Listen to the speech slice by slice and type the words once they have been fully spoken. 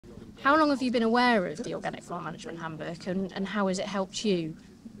How long have you been aware of the Organic Farm Management Handbook, and how has it helped you?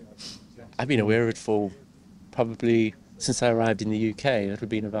 I've been aware of it for probably since I arrived in the UK. It would have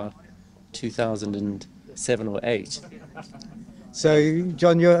been about 2007 or 8. So,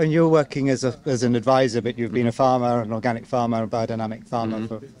 John, you're working as an advisor, but you've been a farmer, an organic farmer, a biodynamic farmer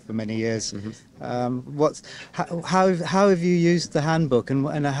for many years. How have you used the handbook,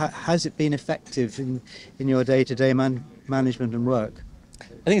 and how's it been effective in your day-to-day management and work?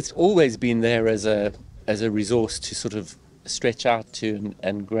 I think it's always been there as a resource to sort of stretch out to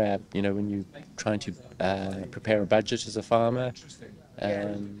and grab. You know, when you're trying to prepare a budget as a farmer,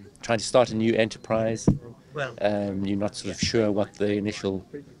 trying to start a new enterprise. You're not sort of sure what the initial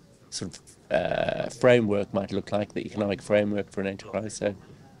sort of framework might look like, the economic framework for an enterprise. So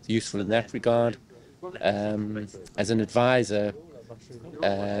it's useful in that regard. As an advisor,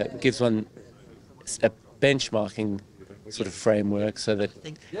 gives one a benchmarking sort of framework, so that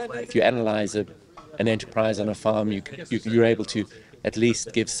if you analyse an enterprise on a farm, you're able to at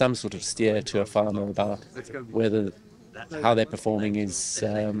least give some sort of steer to a farmer about whether how they're performing is,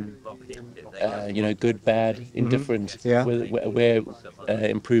 good, bad, indifferent, where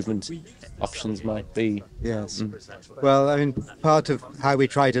improvement options might be. Yes. Well, I mean, part of how we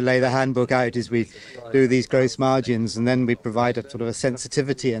try to lay the handbook out is we do these gross margins, and then we provide a sort of a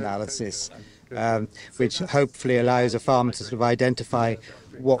sensitivity analysis, which hopefully allows a farmer to sort of identify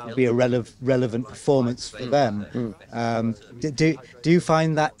what would be a relevant performance for them. Do you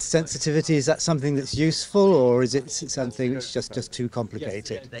find that sensitivity, is that something that's useful, or is it something that's just too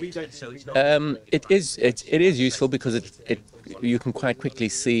complicated? It is useful because you can quite quickly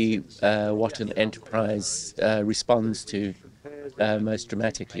see what an enterprise responds to most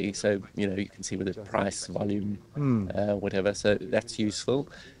dramatically. So you can see whether price, volume, whatever. So that's useful.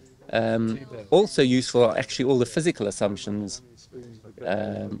 Also useful are actually all the physical assumptions.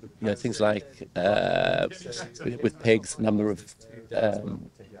 Things like with pigs, number of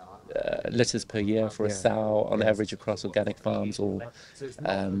litters per year for a sow on average across organic farms, or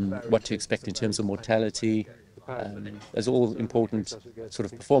what to expect in terms of mortality. There's all important sort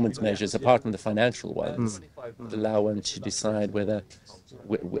of performance measures, apart from the financial ones, that allow one to decide where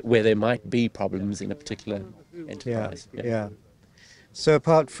there might be problems in a particular enterprise. So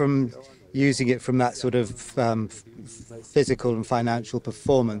apart from using it from that sort of physical and financial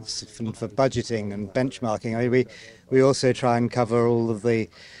performance for budgeting and benchmarking, I mean, we also try and cover all of the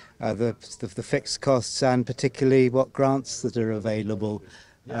fixed costs, and particularly what grants that are available.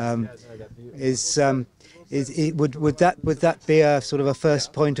 Would that be a sort of a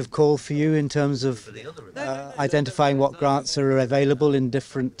first point of call for you in terms of identifying what grants are available in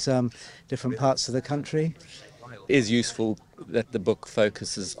different parts of the country? It is useful that the book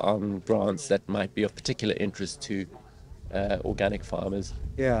focuses on grants that might be of particular interest to organic farmers.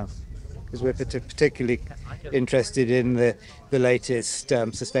 Yeah, because we're particularly interested in the latest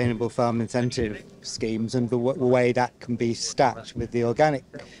sustainable farm incentive schemes and the way that can be stacked with the organic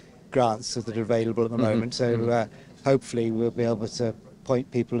grants that are available at the moment. So hopefully we'll be able to point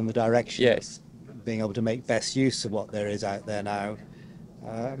people in the direction of being able to make best use of what there is out there now.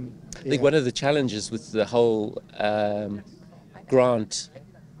 I think one of the challenges with the whole grant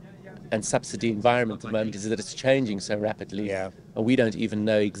and subsidy environment at the moment is that it's changing so rapidly, and we don't even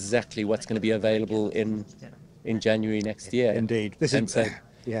know exactly what's going to be available in January next year. Indeed.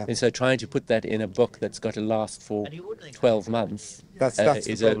 And so trying to put that in a book that's got to last for 12 months that's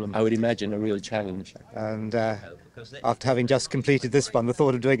is, the problem. I would imagine, a real challenge. And after having just completed this one, the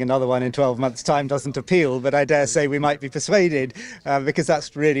thought of doing another one in 12 months' time doesn't appeal, but I dare say we might be persuaded, because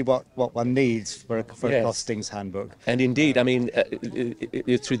that's really what one needs for a costings handbook. And indeed, I mean,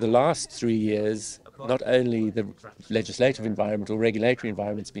 through the last 3 years, not only the legislative environment or regulatory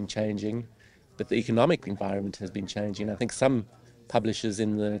environment's been changing, but the economic environment has been changing. I think some publishers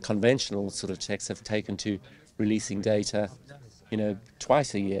in the conventional sort of text have taken to releasing data,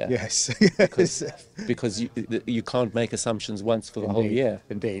 twice a year. Yes. because you can't make assumptions once for the whole year.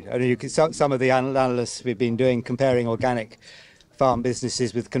 Indeed. And some of the analysts we've been doing, comparing organic farm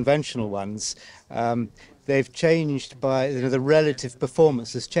businesses with conventional ones, they've changed by, the relative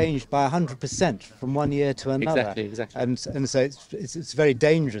performance has changed by 100% from one year to another. Exactly. And so it's very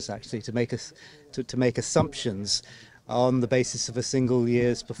dangerous actually to make assumptions on the basis of a single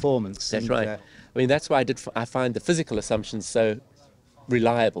year's performance. That's right. I mean, that's why I find the physical assumptions so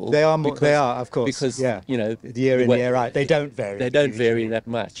reliable. They are, of course. Because, year in, year out, they don't vary. They don't vary that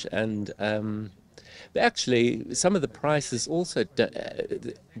much. And but actually, some of the prices also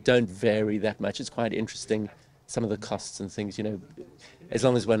don't vary that much. It's quite interesting, some of the costs and things, as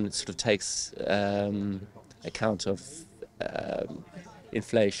long as one sort of takes account of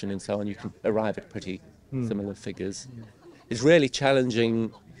inflation and so on, you can arrive at pretty similar figures. It's really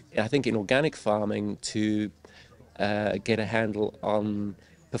challenging, I think, in organic farming to get a handle on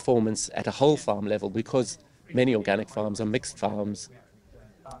performance at a whole farm level, because many organic farms are mixed farms.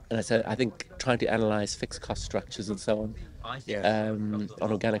 And so I think trying to analyse fixed cost structures and so on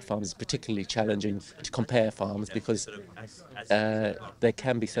on organic farms is particularly challenging to compare farms, because they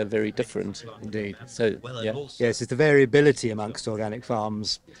can be so very different. Indeed. So, yeah. Yes, it's the variability amongst organic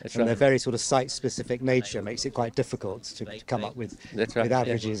farms, That's and right. their very sort of site-specific nature makes it quite difficult to come up with, That's right, with yeah.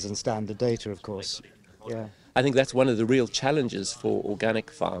 averages and standard data, of course. Yeah. I think that's one of the real challenges for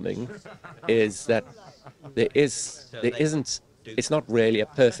organic farming, is that it's not really a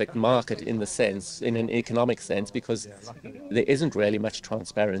perfect market in an economic sense, because there isn't really much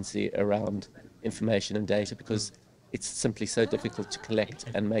transparency around information and data, because it's simply so difficult to collect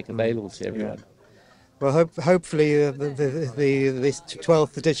and make available to everyone. Well, hopefully this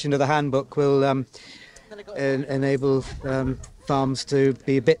 12th edition of the handbook will enable farms to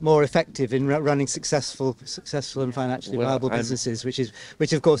be a bit more effective in running successful and financially viable businesses,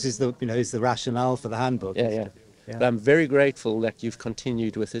 which of course is the rationale for the handbook. Yeah. But I'm very grateful that you've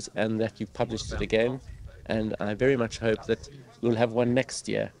continued with it and that you've published it again, and I very much hope that we'll have one next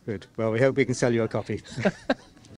year. Good. Well, we hope we can sell you a copy.